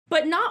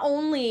But not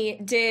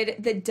only did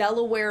the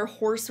Delaware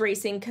Horse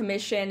Racing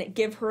Commission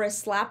give her a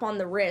slap on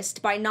the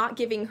wrist by not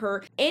giving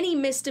her any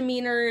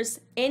misdemeanors,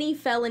 any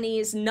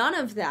felonies, none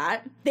of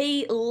that,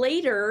 they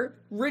later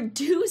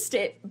reduced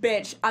it,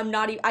 bitch,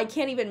 I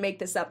can't even make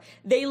this up.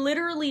 They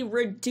literally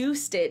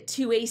reduced it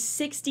to a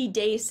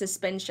 60-day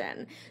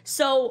suspension.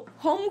 So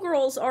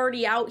homegirl's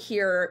already out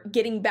here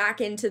getting back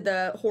into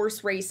the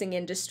horse racing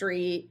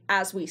industry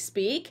as we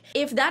speak.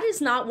 If that is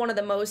not one of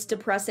the most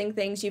depressing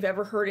things you've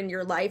ever heard in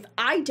your life,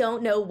 I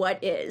don't know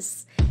what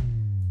is.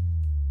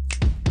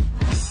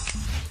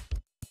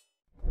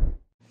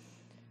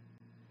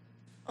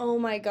 Oh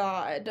my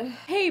god.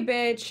 Hey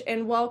bitch,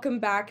 and welcome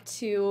back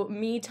to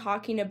me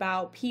talking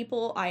about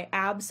people I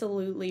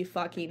absolutely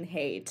fucking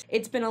hate.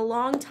 It's been a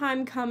long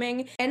time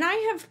coming, and I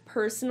have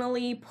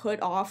personally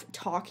put off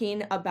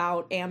talking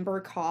about Amber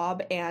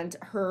Cobb and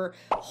her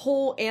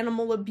whole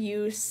animal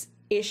abuse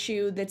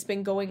issue that's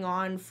been going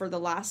on for the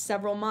last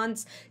several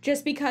months,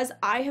 just because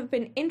I have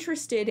been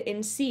interested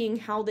in seeing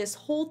how this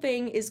whole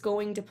thing is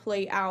going to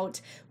play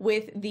out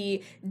with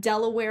the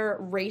Delaware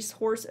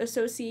Racehorse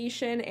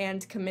Association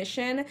and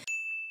Commission.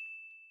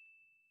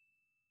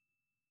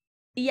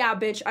 Yeah,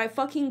 bitch, I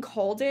fucking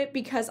called it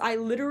because I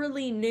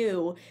literally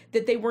knew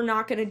that they were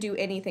not going to do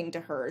anything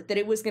to her, that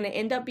it was going to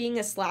end up being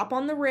a slap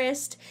on the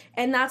wrist,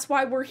 and that's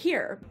why we're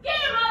here. Get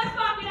a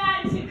motherfucking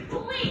attitude,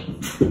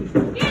 please!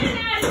 Get an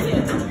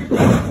attitude!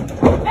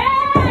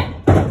 Hey!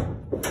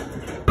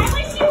 I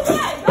wish you would!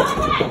 Go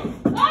ahead!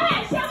 Go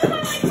ahead! Show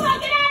me some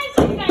fucking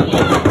attitude you got!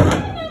 Yeah!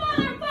 Get the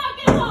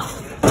motherfucking wall!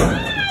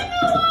 Get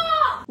the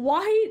wall!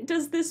 Why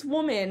does this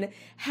woman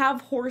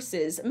have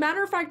horses?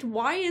 Matter of fact,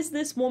 why is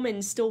this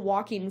woman still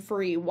walking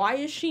free? Why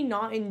is she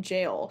not in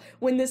jail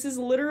when this is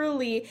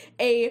literally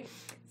a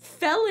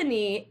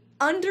felony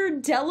under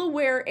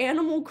Delaware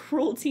animal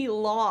cruelty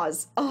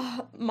laws?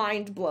 Ugh,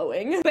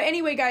 mind-blowing. But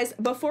anyway, guys,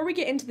 before we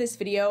get into this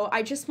video,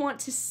 I just want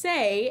to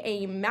say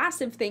a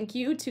massive thank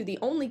you to the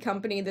only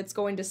company that's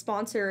going to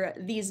sponsor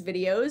these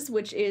videos,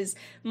 which is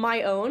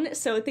my own.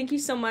 So thank you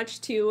so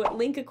much to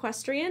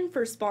Equestrian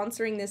for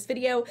sponsoring this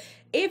video.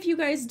 If you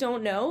guys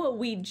don't know,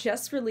 we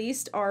just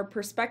released our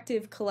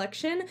perspective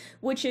collection,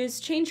 which is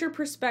change your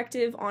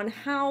perspective on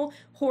how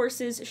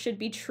horses should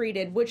be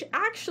treated, which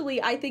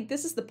actually I think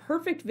this is the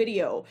perfect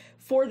video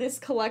for this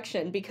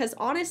collection because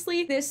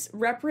honestly, this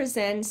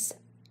represents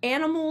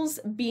animals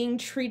being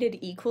treated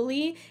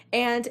equally,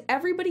 and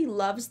everybody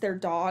loves their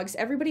dogs,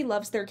 everybody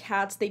loves their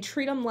cats, they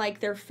treat them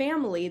like their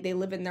family, they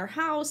live in their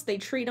house, they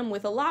treat them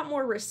with a lot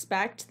more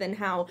respect than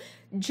how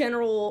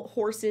general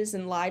horses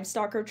and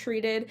livestock are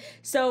treated.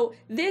 So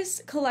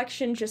this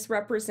collection just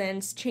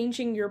represents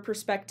changing your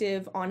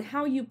perspective on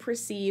how you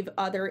perceive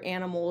other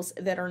animals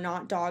that are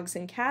not dogs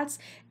and cats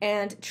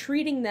and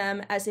treating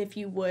them as if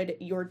you would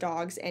your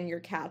dogs and your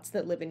cats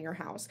that live in your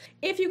house.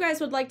 If you guys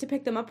would like to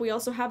pick them up, we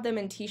also have them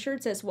in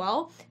t-shirts as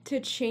well to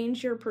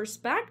change your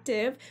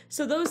perspective.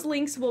 So those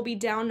links will be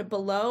down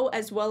below,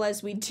 as well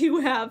as we do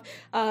have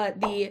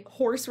the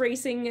horse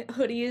racing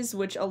hoodies,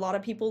 which a lot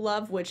of people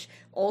love, which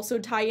also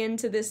tie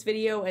into this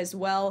video as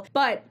well.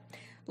 But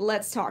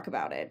let's talk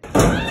about it.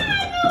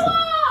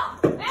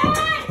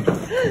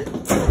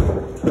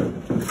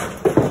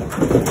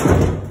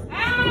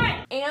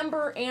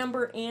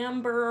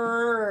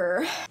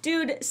 Amber.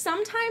 Dude,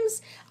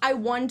 sometimes I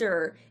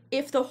wonder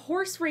if the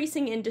horse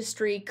racing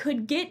industry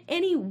could get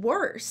any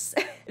worse.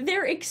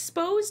 They're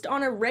exposed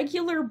on a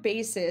regular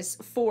basis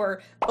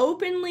for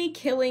openly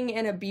killing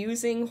and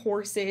abusing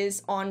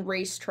horses on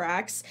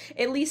racetracks,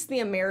 at least the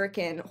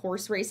American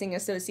Horse Racing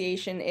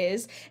Association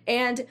is,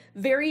 and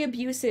very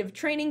abusive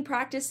training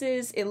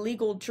practices,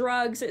 illegal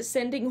drugs,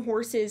 sending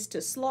horses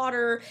to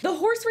slaughter. The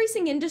horse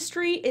racing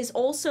industry is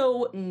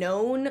also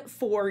known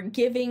for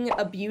giving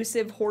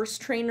abusive horse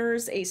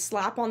trainers a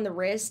slap on the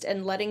wrist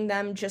and letting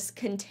them just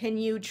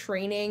continue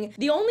training.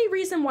 The only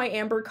reason why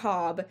Amber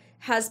Cobb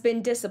has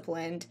been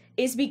disciplined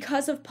is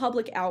because of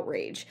public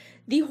outrage.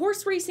 The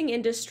horse racing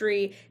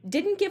industry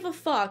didn't give a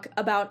fuck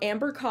about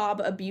Amber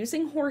Cobb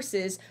abusing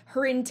horses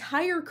her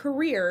entire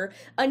career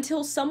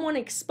until someone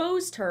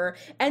exposed her,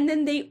 and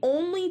then they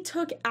only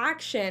took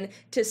action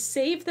to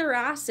save their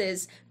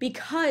asses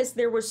because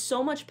there was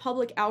so much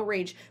public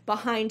outrage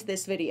behind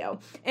this video.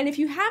 And if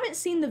you haven't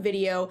seen the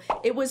video,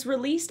 it was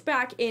released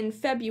back in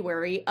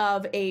February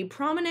of a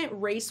prominent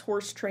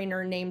racehorse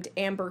trainer named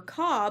Amber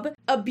Cobb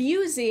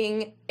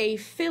abusing a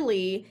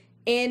filly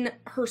in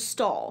her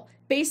stall.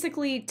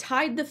 Basically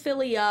tied the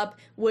filly up,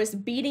 was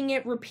beating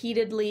it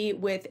repeatedly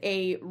with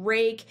a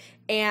rake,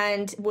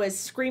 and was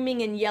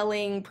screaming and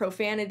yelling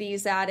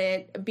profanities at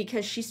it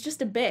because she's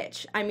just a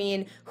bitch. I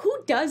mean,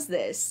 who does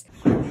this?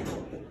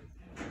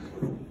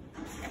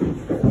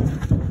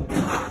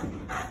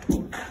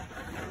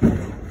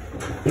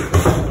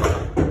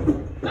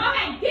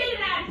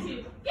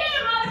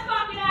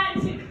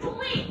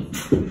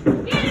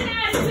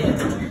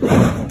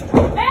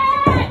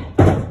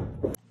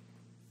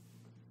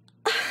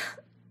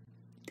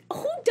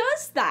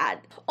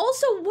 That?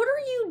 Also, what are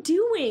you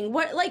doing?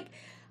 What, like...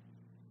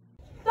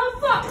 The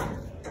fuck?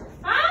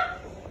 Huh?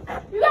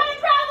 You got a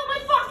problem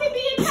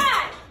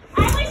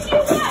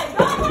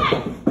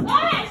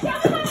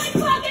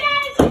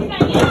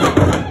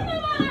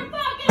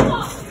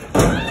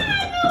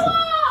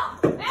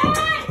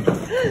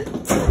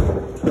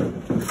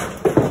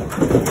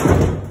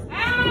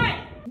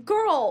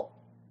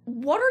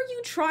what are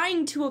you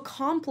trying to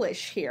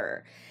accomplish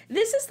here?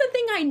 This is the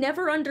thing I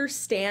never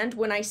understand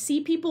when I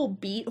see people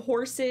beat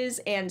horses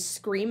and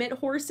scream at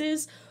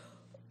horses.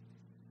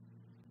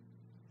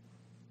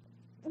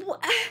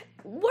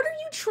 What are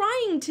you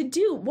trying to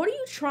do? What are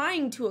you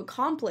trying to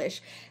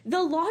accomplish?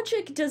 The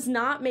logic does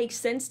not make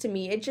sense to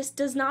me. It just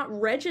does not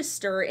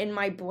register in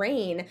my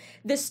brain.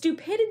 The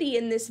stupidity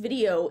in this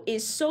video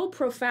is so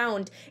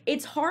profound,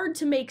 it's hard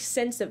to make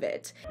sense of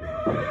it.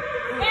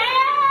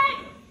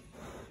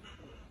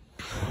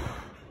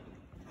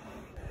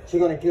 She's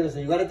gonna kill us.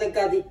 You gotta take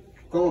Caddy.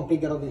 Come on,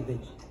 pick it up, this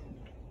bitch.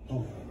 Come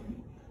on.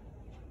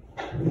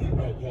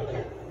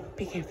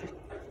 Be careful.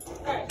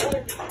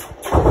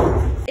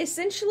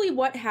 Essentially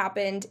what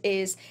happened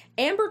is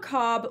Amber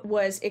Cobb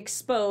was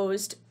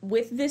exposed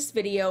with this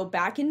video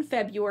back in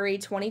February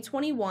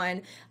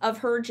 2021 of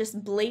her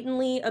just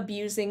blatantly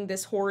abusing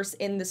this horse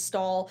in the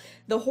stall.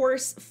 The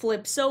horse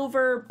flips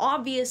over,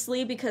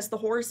 obviously, because the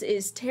horse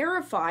is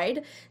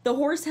terrified. The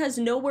horse has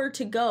nowhere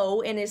to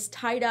go and is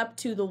tied up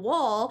to the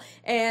wall,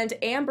 and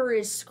Amber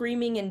is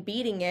screaming and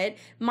beating it.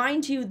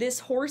 Mind you, this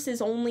horse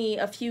is only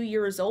a few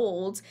years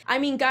old. I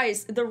mean,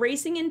 guys, the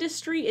racing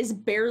industry is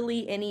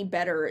barely any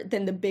better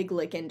than the big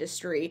lick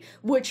industry,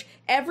 which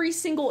every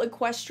single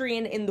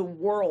equestrian in the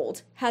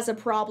world has a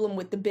problem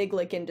with the big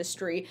lick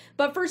industry.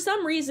 But for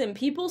some reason,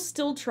 people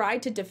still try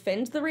to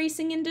defend the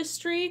racing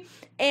industry,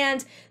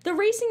 and the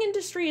racing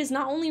industry is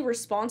not only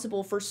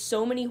responsible for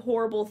so many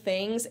horrible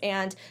things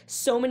and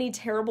so many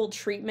terrible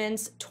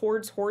treatments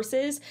towards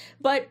horses,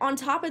 but on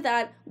top of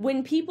that,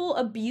 when people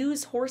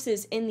abuse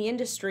horses in the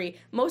industry,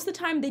 most of the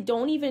time they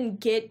don't even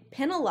get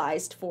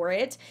penalized for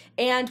it,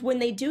 and when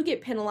they do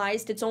get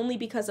penalized, it's only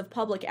because of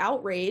public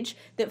outrage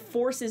that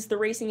forces the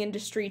racing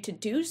industry to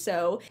do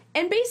so.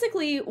 And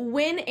basically,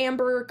 when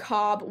Amber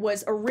Cobb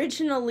was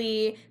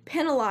originally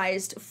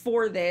penalized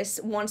for this,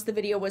 once the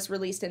video was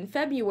released in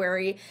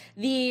February,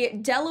 the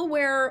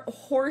Delaware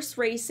Horse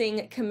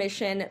Racing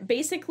Commission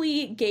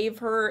basically gave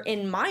her,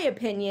 in my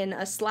opinion,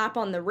 a slap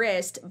on the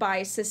wrist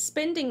by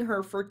suspending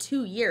her for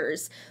 2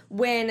 years,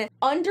 when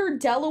under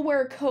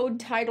Delaware Code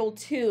Title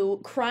II,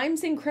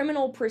 Crimes and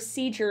Criminal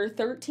Procedure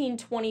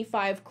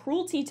 1325,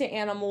 cruelty to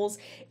animals,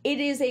 it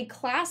is a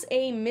Class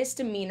A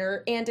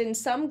misdemeanor and in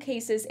some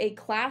cases a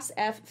Class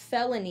F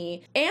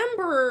felony.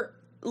 Amber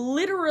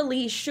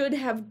literally should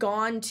have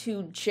gone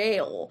to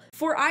jail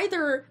for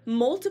either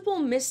multiple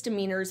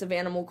misdemeanors of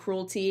animal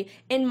cruelty.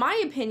 In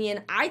my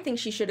opinion, I think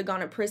she should have gone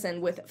to prison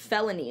with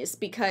felonies,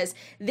 because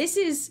this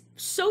is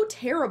so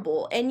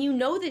terrible, and you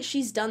know that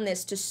she's done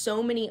this to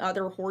so many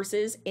other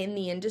horses in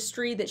the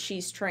industry that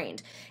she's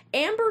trained.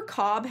 Amber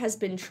Cobb has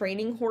been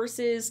training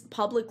horses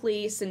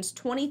publicly since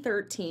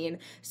 2013,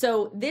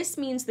 so this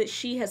means that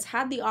she has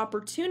had the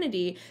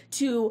opportunity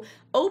to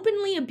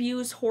openly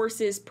abuse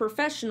horses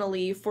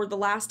professionally for the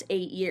last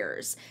 8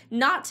 years.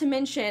 Not to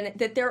mention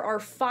that there are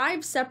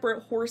 5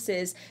 separate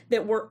horses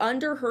that were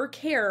under her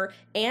care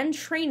and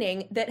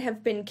training that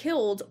have been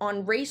killed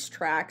on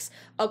racetracks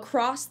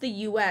across the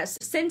US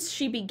since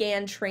she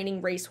began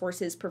training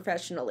racehorses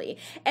professionally.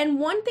 And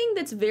one thing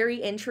that's very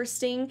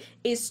interesting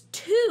is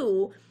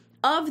 2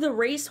 of the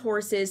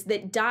racehorses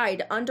that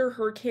died under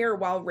her care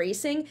while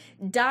racing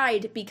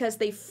died because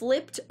they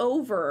flipped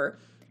over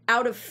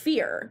out of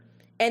fear,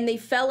 and they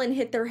fell and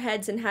hit their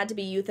heads and had to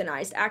be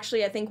euthanized.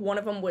 Actually, I think one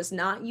of them was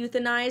not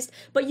euthanized,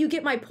 but you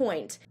get my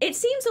point. It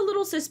seems a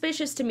little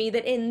suspicious to me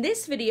that in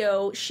this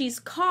video, she's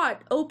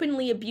caught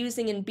openly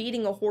abusing and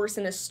beating a horse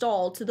in a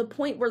stall to the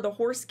point where the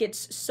horse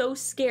gets so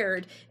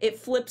scared it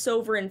flips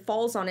over and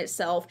falls on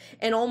itself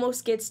and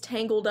almost gets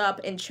tangled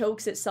up and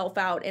chokes itself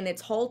out in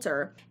its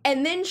halter.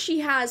 And then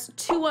she has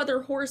 2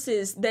 other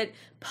horses that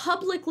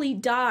publicly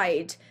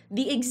died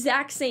the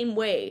exact same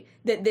way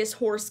that this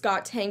horse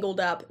got tangled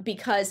up,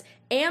 because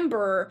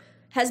Amber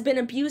has been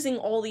abusing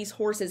all these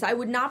horses. I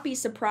would not be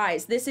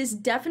surprised. This is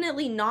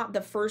definitely not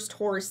the first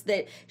horse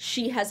that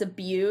she has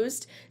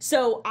abused,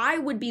 so I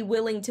would be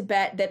willing to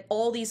bet that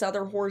all these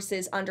other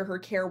horses under her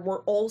care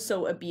were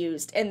also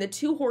abused, and the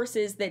 2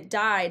 horses that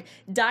died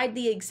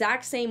the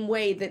exact same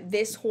way that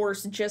this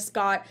horse just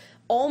got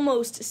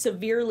almost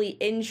severely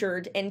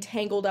injured and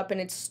tangled up in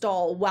its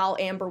stall while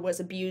Amber was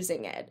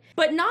abusing it.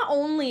 But not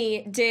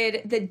only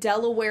did the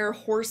Delaware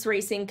Horse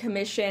Racing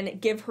Commission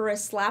give her a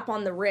slap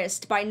on the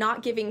wrist by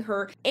not giving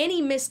her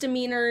any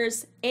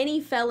misdemeanors,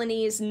 any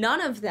felonies, none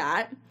of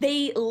that,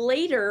 they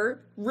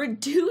later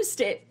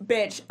reduced it,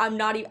 bitch,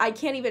 I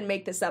can't even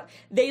make this up.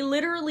 They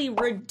literally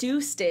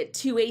reduced it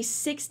to a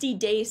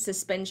 60-day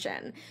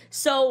suspension.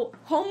 So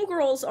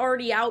homegirl's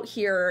already out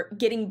here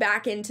getting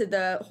back into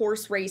the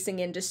horse racing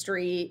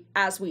industry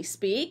as we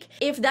speak.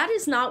 If that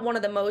is not one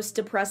of the most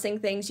depressing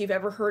things you've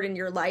ever heard in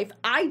your life,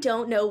 I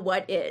don't know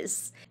what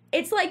is.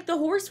 It's like the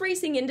horse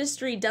racing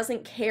industry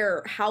doesn't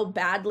care how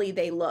badly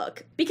they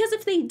look. Because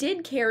if they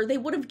did care, they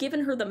would have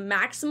given her the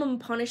maximum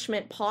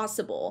punishment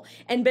possible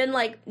and been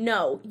like,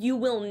 no, you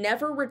will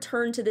never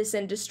return to this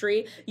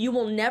industry. You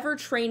will never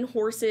train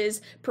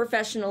horses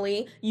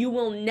professionally. You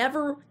will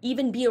never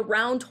even be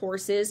around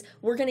horses.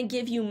 We're going to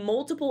give you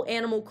multiple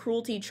animal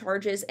cruelty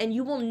charges and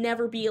you will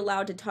never be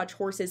allowed to touch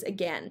horses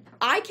again.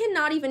 I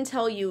cannot even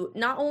tell you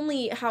not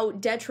only how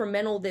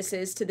detrimental this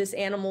is to this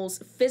animal's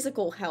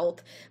physical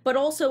health, but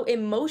also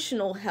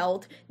emotional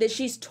health, that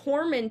she's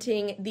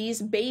tormenting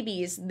these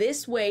babies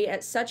this way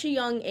at such a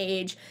young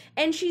age,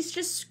 and she's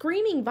just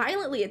screaming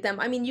violently at them.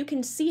 I mean, you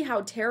can see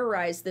how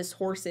terrorized this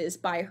horse is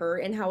by her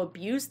and how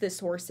abused this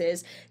horse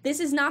is. This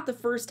is not the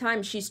first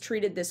time she's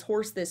treated this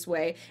horse this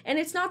way, and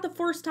it's not the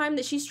first time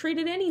that she's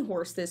treated any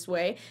horse this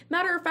way.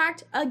 Matter of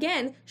fact,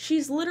 again,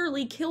 she's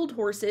literally killed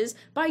horses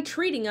by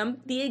treating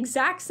them the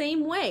exact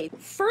same way.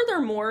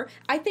 Furthermore,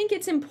 I think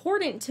it's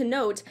important to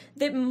note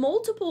that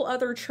multiple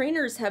other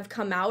trainers have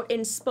come out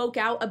and spoke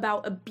out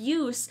about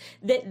abuse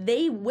that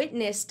they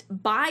witnessed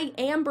by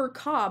Amber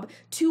Cobb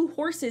to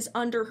horses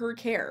under her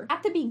care.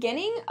 At the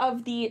beginning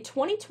of the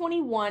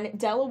 2021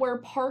 Delaware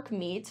Park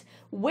meet,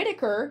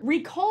 Whitaker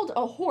recalled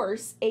a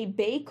horse, a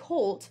bay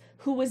colt,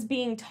 who was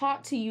being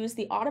taught to use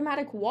the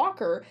automatic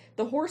walker.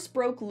 The horse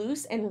broke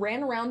loose and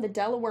ran around the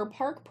Delaware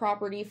Park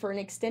property for an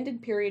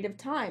extended period of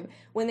time.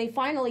 When they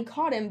finally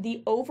caught him,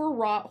 the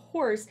overwrought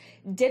horse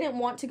didn't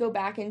want to go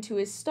back into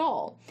his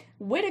stall.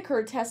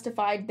 Whitaker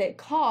testified that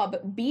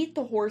Cobb beat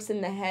the horse in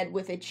the head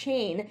with a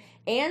chain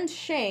and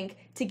shank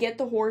to get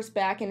the horse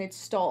back in its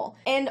stall,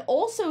 and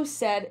also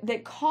said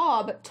that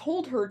Cobb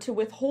told her to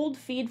withhold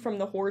feed from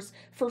the horse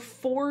for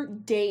 4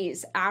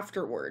 days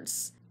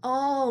afterwards.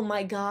 Oh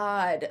my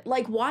God.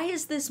 Like, why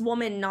is this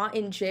woman not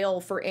in jail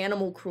for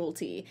animal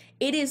cruelty?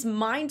 It is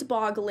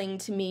mind-boggling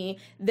to me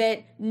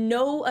that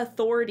no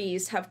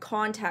authorities have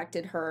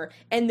contacted her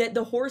and that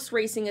the Horse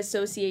Racing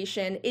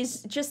Association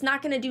is just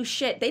not going to do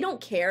shit. They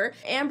don't care.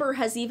 Amber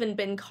has even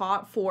been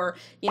caught for,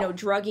 you know,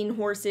 drugging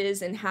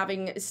horses and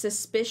having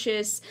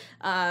suspicious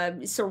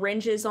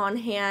syringes on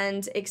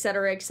hand,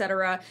 etc.,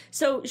 etc.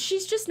 So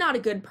she's just not a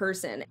good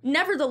person.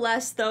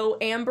 Nevertheless, though,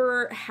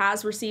 Amber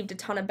has received a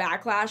ton of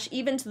backlash,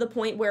 even to the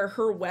point where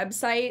her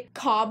website,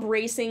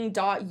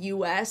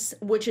 cobbracing.us,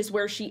 which is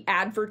where she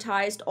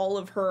advertised all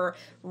of her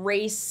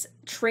race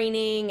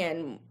training,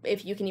 and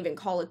if you can even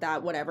call it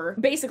that, whatever.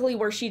 Basically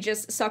where she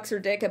just sucks her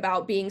dick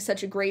about being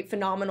such a great,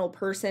 phenomenal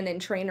person and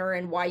trainer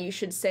and why you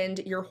should send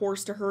your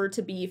horse to her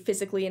to be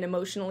physically and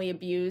emotionally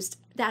abused.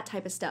 That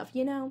type of stuff,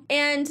 you know?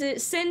 And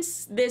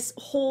since this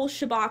whole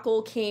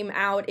shabacle came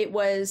out, it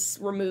was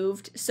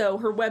removed. So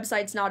her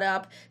website's not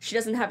up. She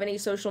doesn't have any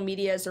social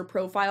medias or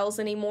profiles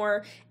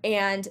anymore.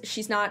 And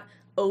she's not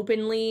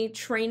openly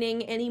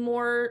training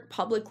anymore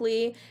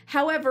publicly.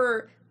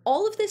 However,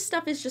 all of this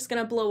stuff is just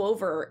gonna blow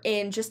over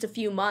in just a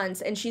few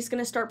months, and she's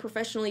gonna start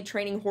professionally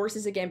training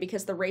horses again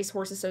because the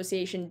Racehorse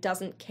Association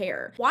doesn't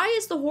care. Why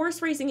is the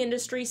horse racing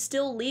industry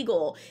still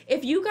legal?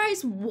 If you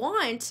guys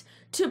want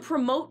to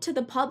promote to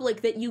the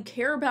public that you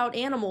care about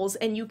animals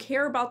and you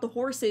care about the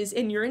horses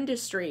in your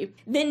industry,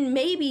 then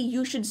maybe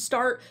you should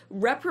start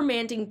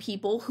reprimanding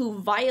people who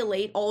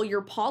violate all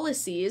your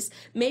policies.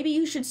 Maybe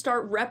you should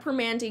start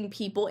reprimanding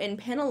people and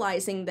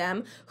penalizing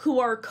them who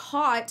are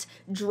caught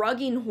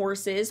drugging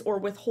horses or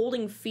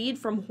withholding feed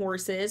from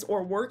horses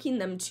or working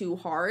them too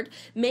hard.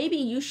 Maybe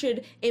you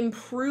should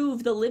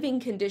improve the living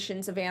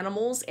conditions of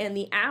animals and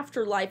the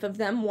afterlife of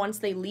them once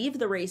they leave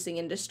the racing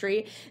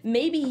industry.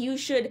 Maybe you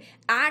should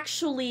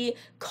actually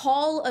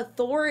call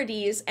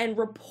authorities and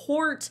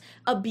report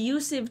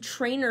abusive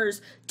trainers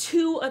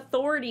to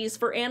authorities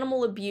for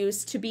animal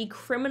abuse to be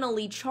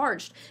criminally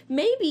charged.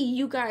 Maybe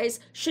you guys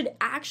should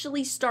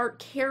actually start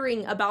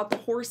caring about the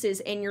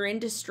horses in your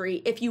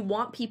industry if you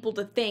want people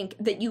to think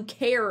that you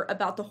care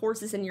about the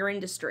horses in your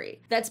industry.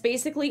 That's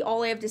basically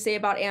all I have to say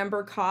about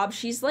Amber Cobb.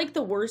 She's like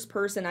the worst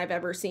person I've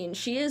ever seen.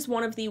 She is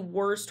one of the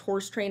worst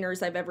horse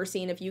trainers I've ever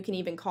seen, if you can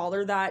even call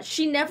her that.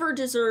 She never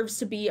deserves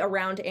to be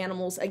around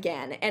animals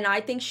again, and I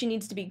think she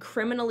needs to be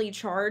criminally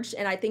charged,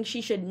 and I think she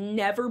should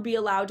never be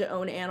allowed to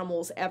own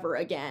animals ever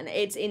again.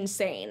 It's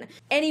insane.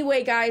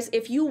 Anyway, guys,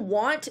 if you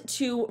want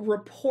to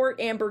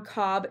report Amber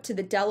Cobb to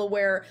the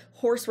Delaware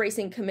Horse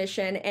Racing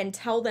Commission and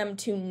tell them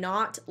to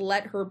not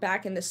let her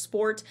back in the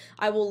sport,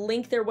 I will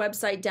link their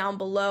website down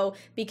below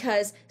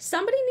because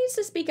somebody needs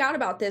to speak out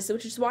about this,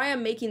 which is why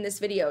I'm making this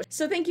video.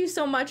 So thank you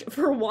so much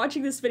for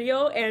watching this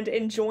video and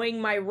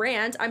enjoying my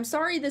rant. I'm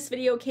sorry this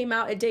video came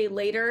out a day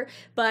later,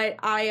 but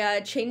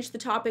I changed the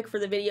topic for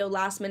the video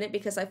last minute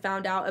because I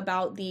found out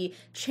about the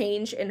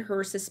change in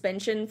her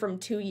suspension from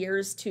 2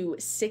 years to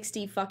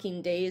 60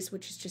 fucking days,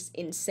 which is just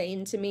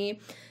insane to me.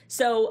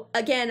 So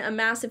again, a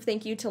massive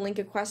thank you to Link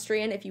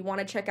Equestrian. If you want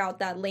to check out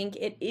that link,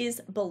 it is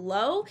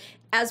below,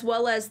 as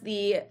well as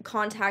the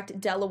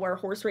contact Delaware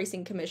Horse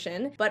Racing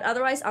Commission. But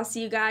otherwise, I'll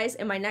see you guys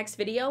in my next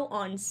video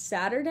on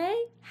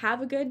Saturday.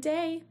 Have a good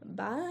day.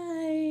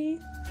 Bye.